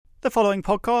The following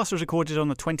podcast was recorded on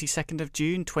the 22nd of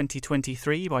June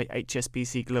 2023 by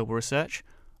HSBC Global Research.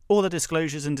 All the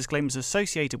disclosures and disclaimers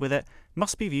associated with it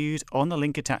must be viewed on the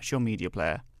link attached to your media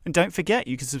player. And don't forget,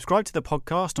 you can subscribe to the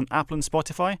podcast on Apple and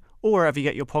Spotify or wherever you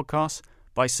get your podcasts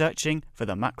by searching for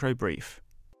the Macro Brief.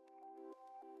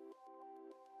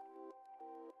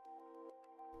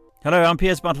 Hello, I'm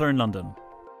Piers Butler in London.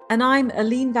 And I'm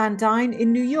Aline Van Dyne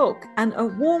in New York, and a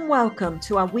warm welcome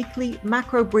to our weekly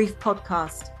Macro Brief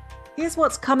podcast. Here's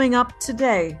what's coming up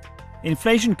today.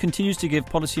 Inflation continues to give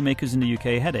policymakers in the UK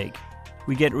a headache.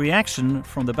 We get reaction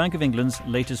from the Bank of England's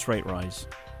latest rate rise.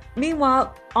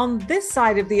 Meanwhile, on this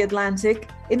side of the Atlantic,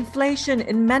 inflation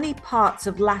in many parts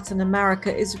of Latin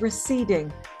America is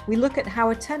receding. We look at how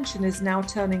attention is now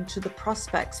turning to the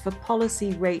prospects for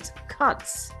policy rate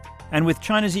cuts. And with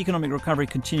China's economic recovery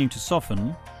continuing to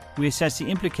soften, we assess the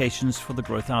implications for the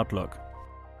growth outlook.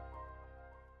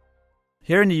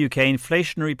 Here in the UK,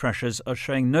 inflationary pressures are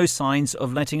showing no signs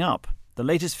of letting up. The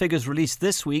latest figures released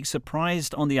this week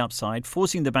surprised on the upside,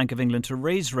 forcing the Bank of England to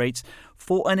raise rates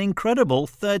for an incredible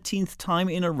 13th time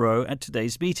in a row at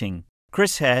today's meeting.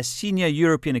 Chris Hare, senior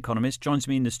European economist, joins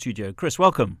me in the studio. Chris,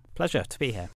 welcome. Pleasure to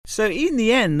be here. So in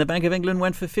the end, the Bank of England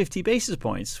went for 50 basis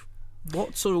points.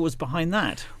 What sort of was behind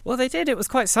that? Well, they did. It was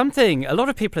quite something. A lot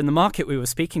of people in the market we were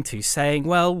speaking to saying,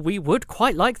 well, we would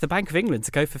quite like the Bank of England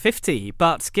to go for 50.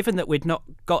 But given that we'd not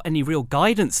got any real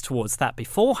guidance towards that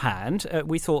beforehand,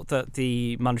 we thought that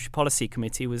the Monetary Policy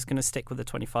Committee was going to stick with a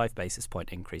 25 basis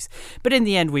point increase. But in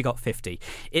the end, we got 50.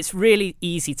 It's really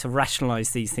easy to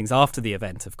rationalise these things after the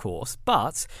event, of course.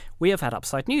 But we have had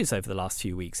upside news over the last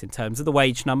few weeks in terms of the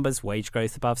wage numbers, wage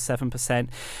growth above 7%,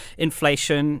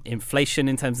 inflation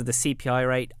in terms of the CPI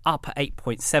rate up at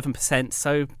 8.7%,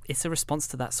 so it's a response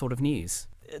to that sort of news.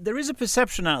 There is a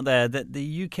perception out there that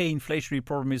the UK inflationary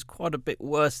problem is quite a bit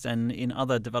worse than in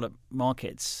other developed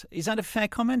markets. Is that a fair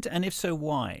comment? And if so,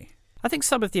 why? I think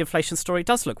some of the inflation story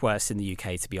does look worse in the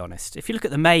UK, to be honest. If you look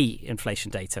at the May inflation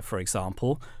data, for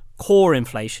example, core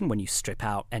inflation, when you strip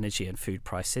out energy and food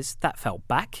prices, that fell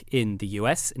back in the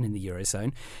US and in the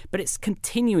Eurozone, but it's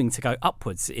continuing to go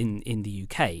upwards in the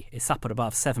UK. It's up at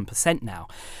above 7% now.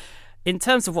 In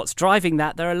terms of what's driving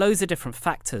that, there are loads of different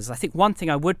factors. I think one thing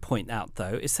I would point out,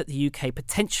 though, is that the UK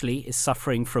potentially is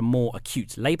suffering from more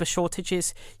acute labour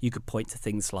shortages. You could point to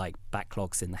things like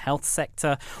backlogs in the health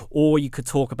sector, or you could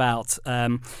talk about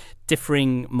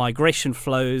differing migration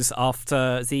flows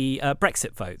after the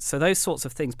Brexit vote. So those sorts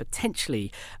of things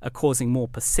potentially are causing more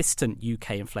persistent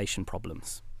UK inflation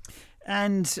problems.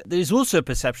 And there's also a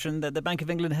perception that the Bank of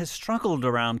England has struggled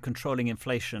around controlling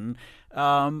inflation.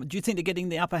 Do you think they're getting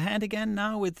the upper hand again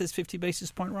now with this 50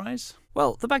 basis point rise?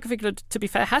 Well, the Bank of England, to be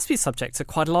fair, has been subject to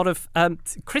quite a lot of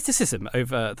criticism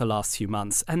over the last few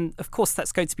months. And of course,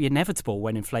 that's going to be inevitable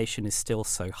when inflation is still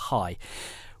so high.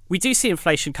 We do see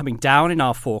inflation coming down in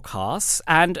our forecasts,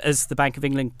 and as the Bank of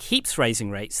England keeps raising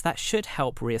rates, that should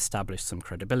help re-establish some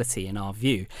credibility in our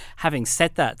view. Having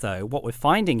said that, though, what we're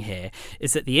finding here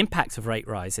is that the impact of rate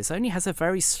rises only has a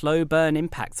very slow burn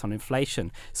impact on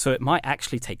inflation, so it might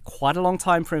actually take quite a long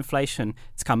time for inflation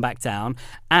to come back down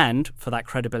and for that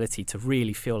credibility to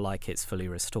really feel like it's fully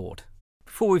restored.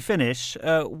 Before we finish,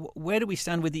 where do we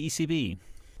stand with the ECB?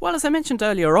 Well, as I mentioned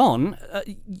earlier on,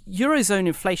 Eurozone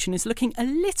inflation is looking a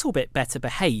little bit better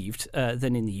behaved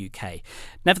than in the UK.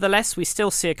 Nevertheless, we still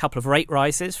see a couple of rate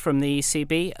rises from the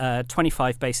ECB,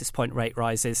 25 basis point rate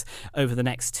rises over the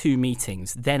next two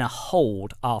meetings, then a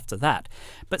hold after that.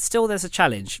 But still there's a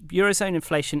challenge. Eurozone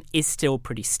inflation is still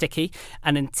pretty sticky,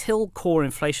 and until core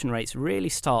inflation rates really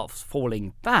start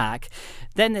falling back,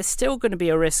 then there's still going to be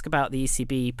a risk about the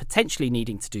ECB potentially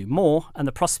needing to do more, and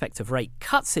the prospect of rate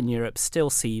cuts in Europe still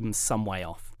seems some way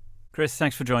off. Chris,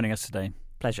 thanks for joining us today.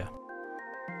 Pleasure.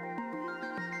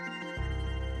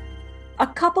 A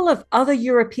couple of other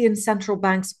European central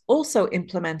banks also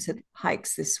implemented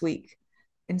hikes this week.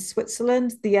 In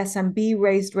Switzerland, the SNB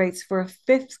raised rates for a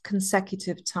fifth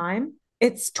consecutive time.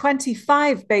 Its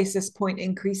 25 basis point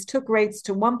increase took rates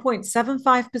to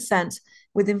 1.75%,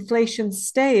 with inflation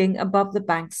staying above the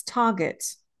bank's target.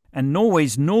 And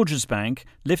Norway's Norges Bank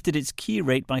lifted its key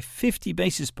rate by 50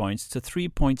 basis points to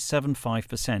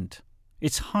 3.75%,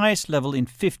 its highest level in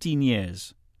 15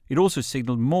 years. It also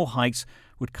signaled more hikes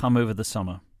would come over the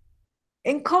summer.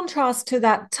 In contrast to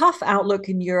that tough outlook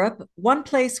in Europe, one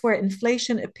place where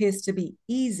inflation appears to be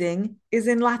easing is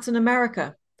in Latin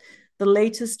America. The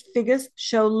latest figures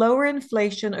show lower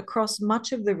inflation across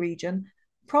much of the region,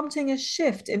 prompting a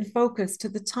shift in focus to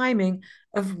the timing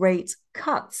of rate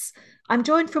cuts. I'm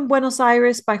joined from Buenos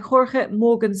Aires by Jorge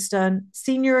Morgenstern,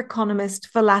 senior economist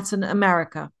for Latin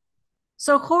America.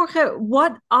 So, Jorge,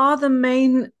 what are the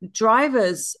main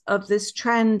drivers of this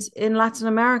trend in Latin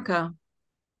America?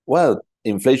 Well,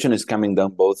 inflation is coming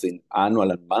down both in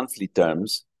annual and monthly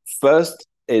terms. First,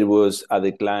 it was a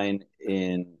decline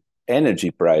in energy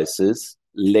prices.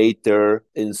 Later,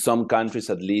 in some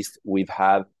countries at least, we've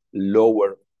had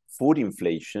lower food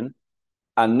inflation.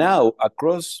 And now,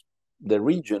 across the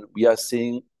region, we are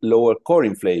seeing lower core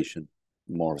inflation,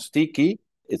 more sticky.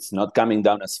 It's not coming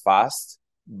down as fast,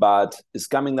 but it's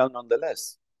coming down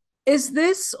nonetheless. Is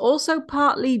this also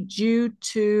partly due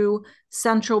to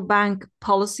central bank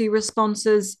policy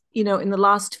responses, in the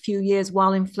last few years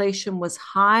while inflation was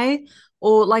high?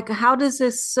 Or how does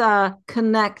this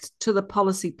connect to the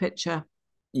policy picture?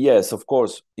 Yes, of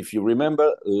course. If you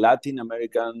remember, Latin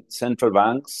American central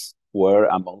banks were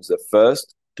amongst the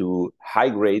first to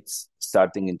hike rates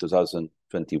starting in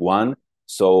 2021.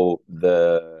 So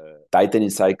the tightening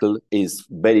cycle is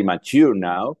very mature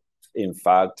now. In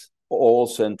fact, all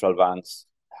central banks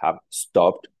have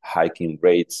stopped hiking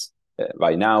rates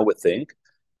by now, we think.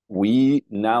 We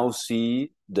now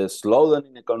see the slowdown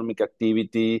in economic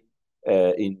activity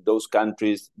in those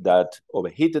countries that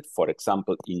overheated. For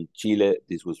example, in Chile,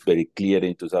 this was very clear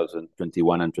in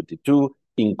 2021 and 22.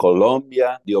 In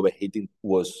Colombia, the overheating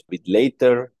was a bit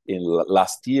later in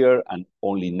last year, and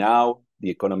only now the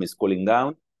economy is cooling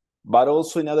down. But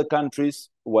also in other countries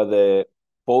where the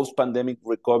post-pandemic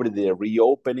recovery, the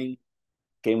reopening,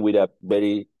 came with a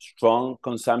very strong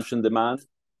consumption demand,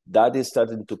 that is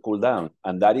starting to cool down,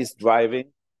 and that is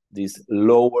driving these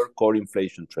lower core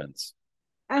inflation trends.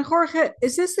 And Jorge,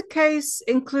 is this the case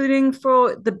including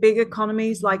for the big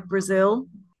economies like Brazil?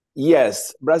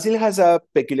 Yes, Brazil has a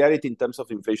peculiarity in terms of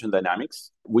inflation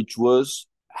dynamics, which was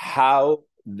how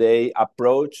they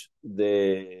approached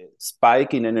the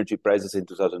spike in energy prices in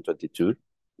 2022.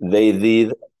 They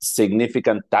did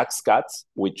significant tax cuts,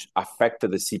 which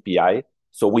affected the CPI.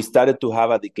 So we started to have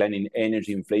a decline in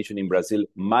energy inflation in Brazil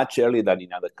much earlier than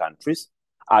in other countries,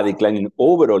 a decline in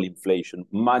overall inflation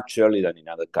much earlier than in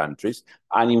other countries.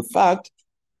 And in fact,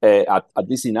 at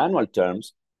least in annual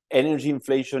terms, energy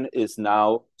inflation is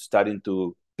now starting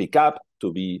to pick up,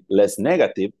 to be less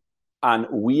negative. And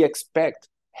we expect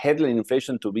headline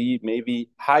inflation to be maybe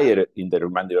higher in the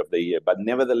remainder of the year. But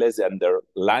nevertheless, the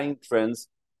underlying trends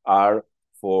are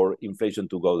for inflation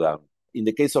to go down. In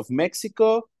the case of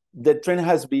Mexico, the trend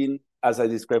has been, as I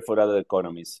described for other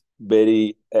economies,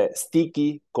 very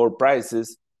sticky core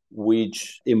prices,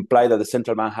 which imply that the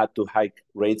central bank had to hike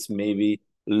rates maybe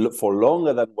for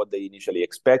longer than what they initially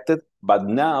expected, but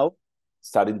now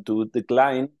starting to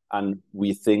decline. And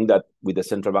we think that with the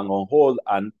central bank on hold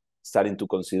and starting to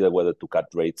consider whether to cut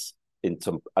rates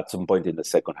at some point in the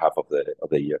second half of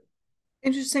the year.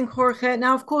 Interesting, Jorge.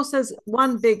 Now, of course, there's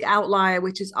one big outlier,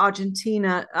 which is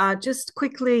Argentina. Just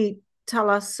quickly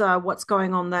tell us what's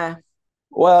going on there.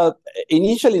 Well,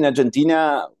 initially in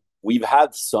Argentina, we've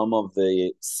had some of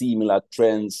the similar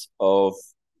trends of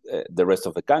the rest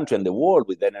of the country and the world,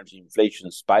 with energy inflation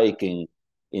spiking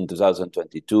in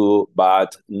 2022.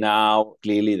 But now,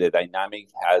 clearly, the dynamic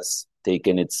has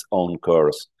taken its own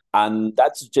course. And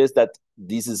that suggests that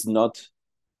this is not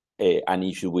an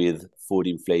issue with food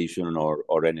inflation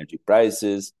or energy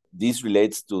prices. This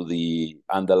relates to the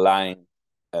underlying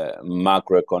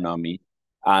macroeconomy.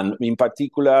 And in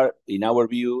particular, in our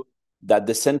view, that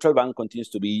the central bank continues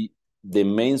to be the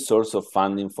main source of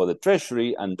funding for the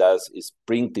treasury, and thus is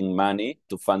printing money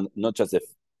to fund not just the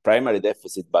primary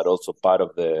deficit, but also part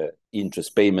of the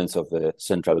interest payments of the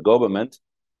central government.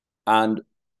 And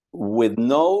with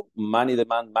no money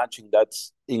demand matching that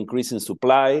increase in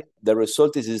supply, the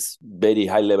result is this very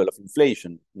high level of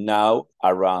inflation, now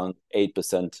around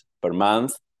 8% per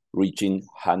month, reaching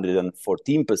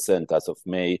 114% as of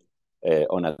May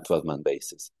on a 12-month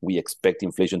basis. We expect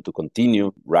inflation to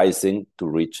continue rising to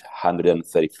reach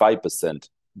 135%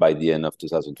 by the end of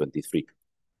 2023.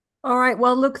 All right.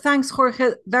 Well, look, thanks,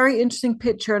 Jorge. Very interesting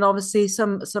picture, and obviously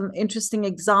some interesting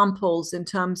examples in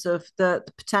terms of the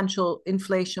potential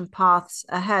inflation paths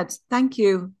ahead. Thank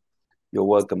you. You're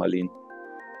welcome, Aline.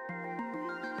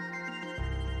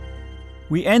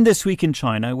 We end this week in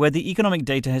China, where the economic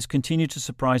data has continued to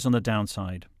surprise on the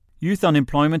downside. Youth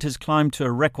unemployment has climbed to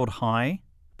a record high,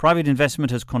 private investment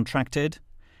has contracted,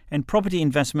 and property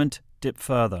investment dipped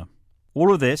further.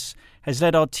 All of this has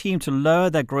led our team to lower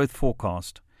their growth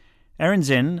forecast. Erin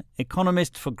Zinn,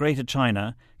 economist for Greater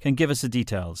China, can give us the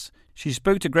details. She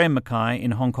spoke to Graham Mackay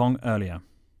in Hong Kong earlier.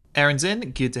 Erin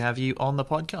Zinn, good to have you on the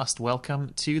podcast. Welcome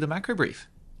to the Macro Brief.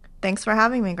 Thanks for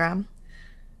having me, Graham.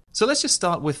 So let's just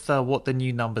start with what the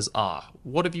new numbers are.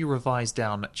 What have you revised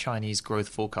down Chinese growth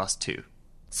forecast to?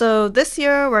 So this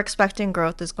year, we're expecting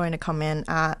growth is going to come in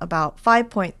at about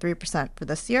 5.3% for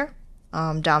this year,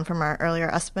 down from our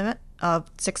earlier estimate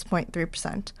of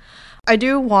 6.3%. I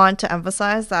do want to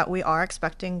emphasize that we are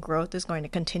expecting growth is going to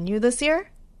continue this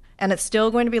year, and it's still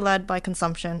going to be led by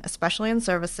consumption, especially in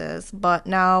services. But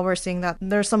now we're seeing that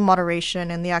there's some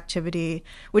moderation in the activity,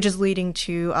 which is leading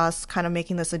to us kind of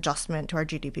making this adjustment to our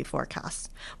GDP forecast.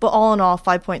 But all in all,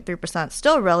 5.3%,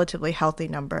 still a relatively healthy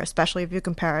number, especially if you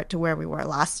compare it to where we were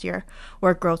last year,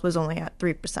 where growth was only at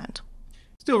 3%.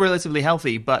 Still relatively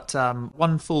healthy, but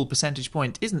 1 full percentage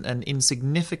point isn't an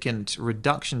insignificant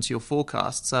reduction to your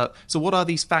forecast. So what are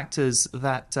these factors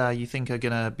that you think are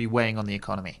going to be weighing on the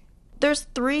economy? There's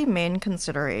 3 main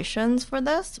considerations for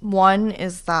this. One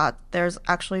is that there's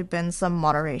actually been some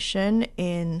moderation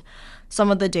in some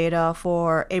of the data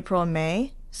for April and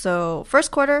May. So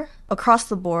first quarter, across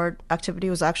the board,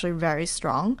 activity was actually very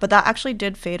strong, but that actually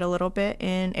did fade a little bit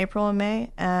in April and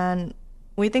May. And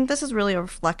we think this is really a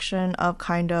reflection of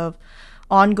kind of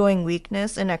ongoing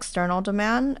weakness in external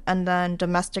demand and then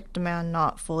domestic demand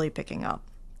not fully picking up.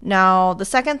 Now, the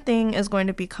second thing is going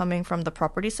to be coming from the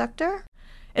property sector.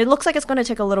 It looks like it's going to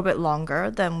take a little bit longer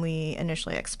than we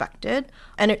initially expected,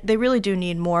 and they really do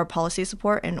need more policy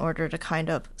support in order to kind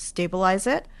of stabilize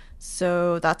it.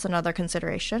 So that's another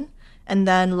consideration. And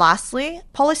then lastly,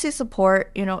 policy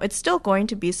support, it's still going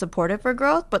to be supportive for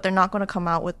growth, but they're not going to come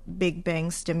out with big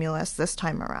bang stimulus this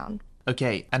time around.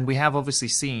 Okay, and we have obviously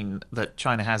seen that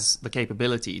China has the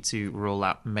capability to roll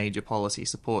out major policy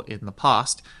support in the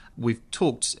past. We've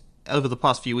talked over the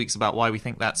past few weeks about why we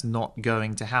think that's not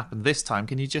going to happen this time.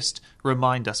 Can you just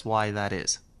remind us why that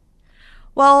is?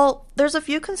 Well, there's a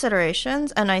few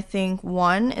considerations, and I think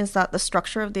one is that the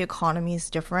structure of the economy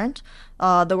is different.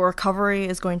 The recovery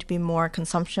is going to be more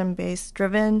consumption-based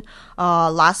driven.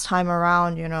 Last time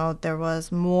around, there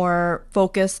was more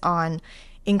focus on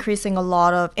increasing a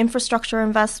lot of infrastructure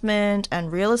investment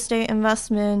and real estate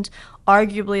investment.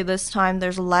 Arguably, this time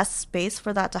there's less space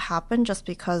for that to happen just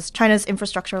because China's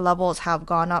infrastructure levels have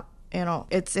gone up.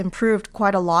 It's improved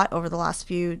quite a lot over the last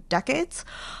few decades.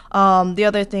 The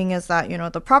other thing is that,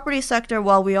 the property sector,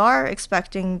 while we are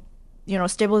expecting,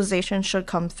 stabilization should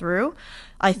come through,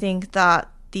 I think that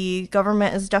the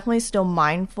government is definitely still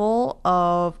mindful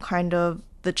of kind of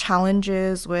the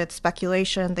challenges with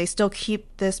speculation. They still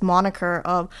keep this moniker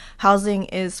of housing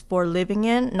is for living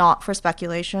in, not for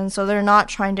speculation. So they're not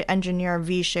trying to engineer a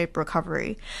V-shaped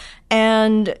recovery.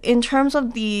 And in terms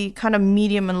of the kind of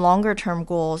medium and longer term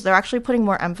goals, they're actually putting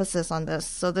more emphasis on this.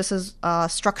 So this is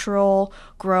structural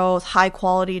growth, high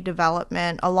quality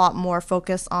development, a lot more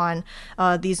focus on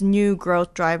these new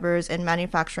growth drivers in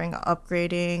manufacturing,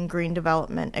 upgrading, green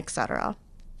development, etc.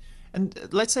 And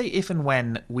let's say if and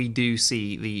when we do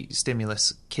see the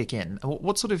stimulus kick in,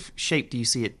 what sort of shape do you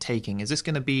see it taking? Is this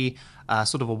going to be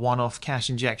sort of a one-off cash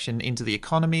injection into the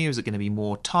economy, or is it going to be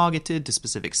more targeted to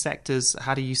specific sectors?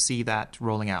 How do you see that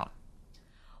rolling out?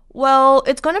 Well,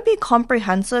 it's going to be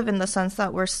comprehensive in the sense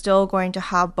that we're still going to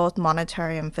have both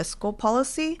monetary and fiscal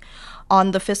policy.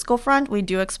 On the fiscal front, we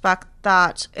do expect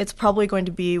that it's probably going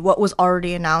to be what was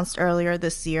already announced earlier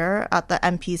this year at the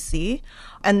MPC.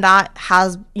 And that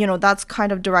has, that's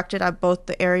kind of directed at both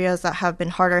the areas that have been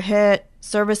harder hit,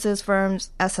 services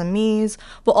firms, SMEs,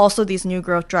 but also these new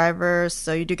growth drivers.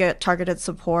 So you do get targeted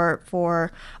support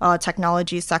for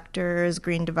technology sectors,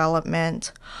 green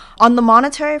development. On the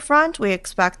monetary front, we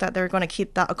expect that they're going to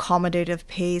keep that accommodative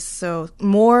pace, so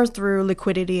more through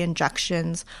liquidity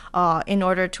injections in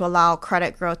order to allow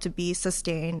credit growth to be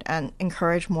sustained and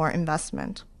encourage more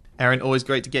investment. Erin, always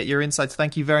great to get your insights.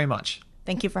 Thank you very much.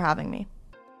 Thank you for having me.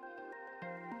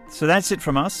 So that's it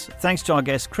from us. Thanks to our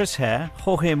guests Chris Hare,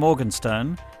 Jorge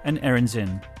Morgenstern, and Erin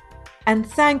Zinn. And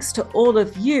thanks to all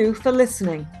of you for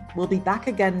listening. We'll be back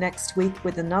again next week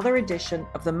with another edition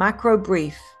of the Macro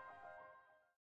Brief.